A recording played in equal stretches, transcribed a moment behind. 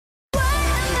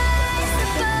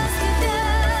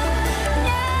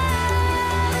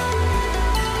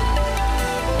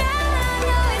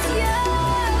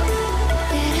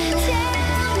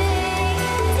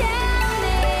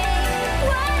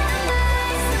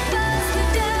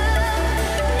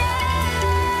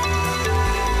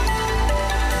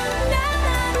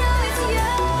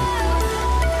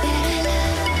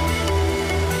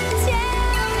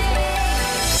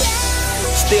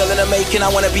that I'm making. I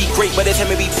wanna be great, but they tell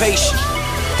me be patient.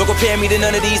 Don't compare me to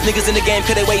none of these niggas in the game,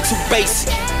 cause they way too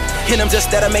basic. And I'm just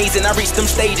that amazing, I reach them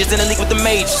stages in the league with the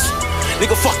majors.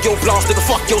 Nigga, fuck your blogs, nigga,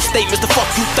 fuck your statements. The fuck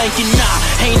you thinking?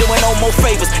 Nah, ain't doing no more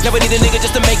favors. Never need a nigga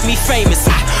just to make me famous.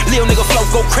 Lil nigga flow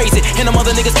go crazy, and them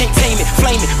other niggas can't tame it.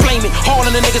 Flame it, all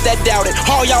of the niggas that doubt it.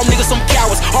 All y'all niggas some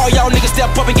cowards, all y'all niggas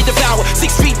step up and get devoured. 6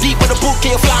 feet deep with a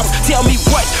bouquet of flowers. Tell me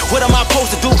what am I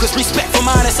supposed to do? Cause respect for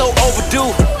mine is so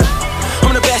overdue.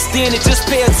 I'm the best in it, just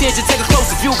pay attention, take a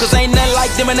closer view. Cause ain't nothing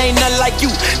like them and ain't nothing like you.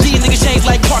 These niggas change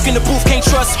like Clark in the booth. Can't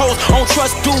trust hoes, don't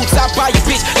trust dudes. I buy your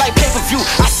bitch like pay-per-view.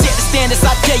 I set the standards,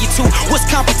 I dare you to. What's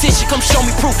competition? Come show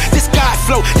me proof. This God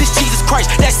flow, this Jesus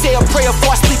Christ, that say a prayer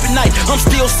before I sleep at night. I'm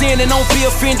still sinning, don't be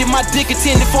offended. My dick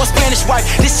intended for a Spanish wife.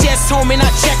 This chest home and I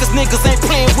check us niggas ain't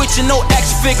playing with you, no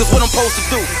action figures. What I'm supposed to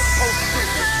do?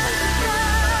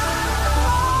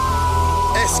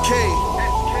 SK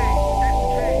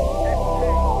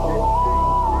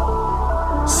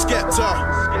Skepta.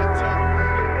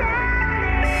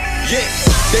 Yeah,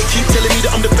 they keep telling me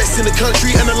that I'm the best in the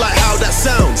country, and I like how that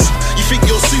sounds. You think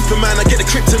you're Superman, I get the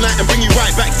kryptonite and bring you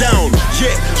right back down.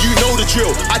 Yeah, you know the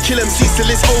drill, I kill MCs till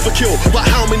it's overkill. But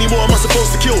how many more am I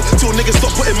supposed to kill? Till niggas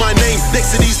stop putting my name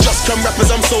next to these just come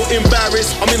rappers, I'm so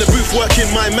embarrassed. I'm in the booth working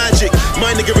my magic.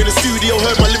 My nigga in the studio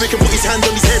heard my lyric and put his hand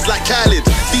on his head like Khaled.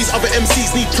 These other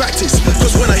MCs need practice,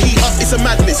 cause when I heat up it's a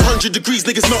madness. 100 degrees,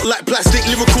 niggas melt like plastic.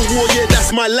 Lyrical war, yeah,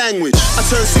 that's my language. I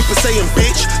turn Super Saiyan,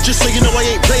 bitch, just so you know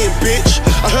I ain't playing, bitch.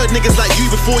 I heard niggas like you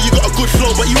before, you got a good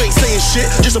flow, but you ain't saying shit.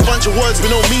 Just a bunch of words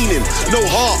with no meaning, no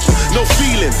heart, no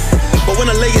feeling. But when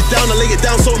I lay it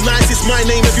down so nice, it's my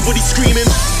name, everybody screaming.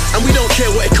 And we don't care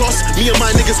what it costs, me and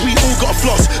my niggas, we all got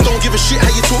floss. Don't give a shit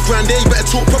how you talk round there, you better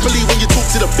talk properly when you talk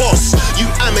to the boss. You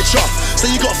amateur, so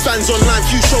you got fans online,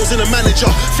 few shows and a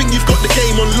manager. Think you've got the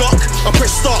game on lock? I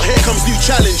press start, here comes new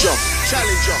challenger.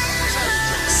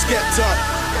 Skepta.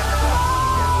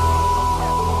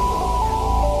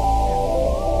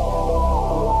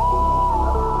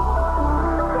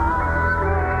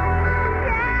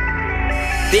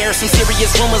 There's some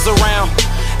serious rumors around.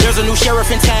 There's a new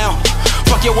sheriff in town.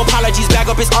 Fuck your apologies, bag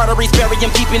up his arteries, bury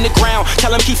him deep in the ground.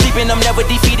 Tell him keep sleeping, I'm never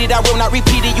defeated, I will not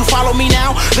repeat it. You follow me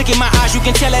now? Look in my eyes, you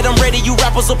can tell that I'm ready. You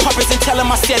rappers are puppets and tell him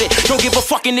I said it. Don't give a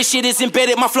fuck and this shit is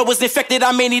embedded. My flow is infected,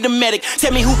 I may need a medic.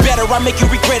 Tell me who better, I make you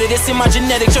regret it. It's in my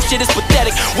genetics, your shit is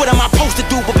pathetic. What am I supposed to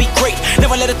do but be great?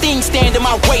 Never let a thing stand in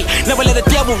my way. Never let a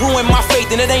devil ruin my faith,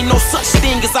 and it ain't no such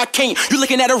thing as I can't. You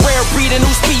looking at a rare breed, a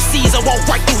new species. I walk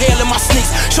right through hell in my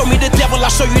sneaks. Show me the devil, I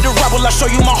show you the rebel. I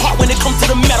show you my heart when it comes to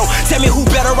the metal. Tell me who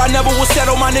better, I never will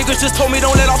settle. My niggas just told me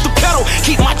don't let off the pedal.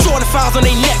 Keep my Jordan files on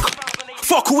they neck.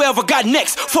 Fuck whoever got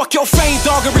next. Fuck your fame,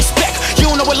 dog, and respect. You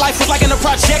don't know what life was like in the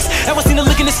projects. Ever seen a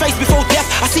look in his face before death?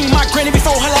 I seen my granny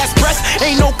before her last breath.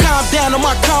 Ain't no calm down on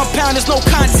my compound, there's no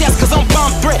contest. Cause I'm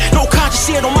bomb threat, no conscious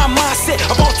shit on my mindset.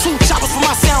 I bought 2 choppers for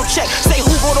my sound check. Say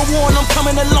who go to war and I'm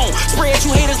coming alone. Spread you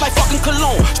haters like fucking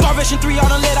cologne. Starvation 3, all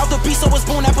done let out the beast. So it's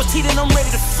bon appetit and I'm ready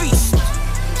to feast.